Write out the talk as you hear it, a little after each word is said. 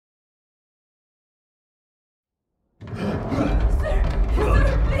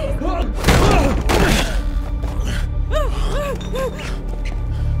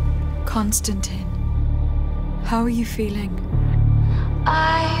Constantine, how are you feeling?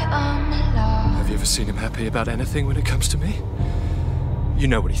 I am lost. Have you ever seen him happy about anything when it comes to me? You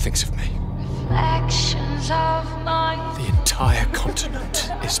know what he thinks of me. Reflections of my The entire continent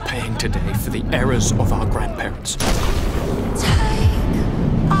is paying today for the errors of our grandparents.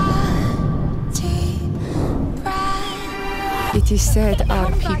 It is said our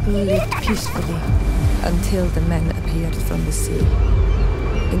people lived peacefully until the men appeared from the sea,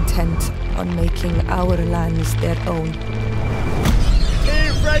 intent on making our lands their own.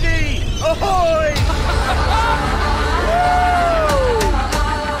 Be ready! Ahoy!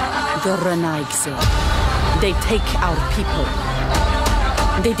 The Renaigse. They take our people.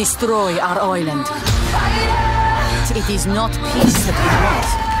 They destroy our island. It is not peace that we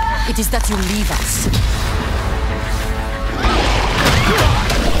want. It is that you leave us.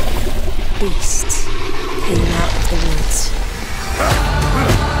 Beast came out of the woods.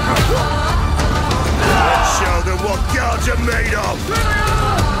 Let's show them what gods are made of!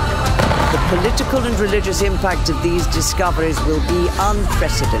 The political and religious impact of these discoveries will be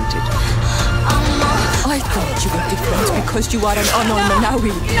unprecedented. I thought you were different because you are an Anol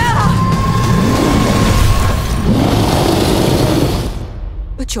Manawi.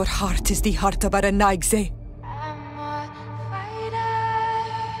 But your heart is the heart of a Renaigse.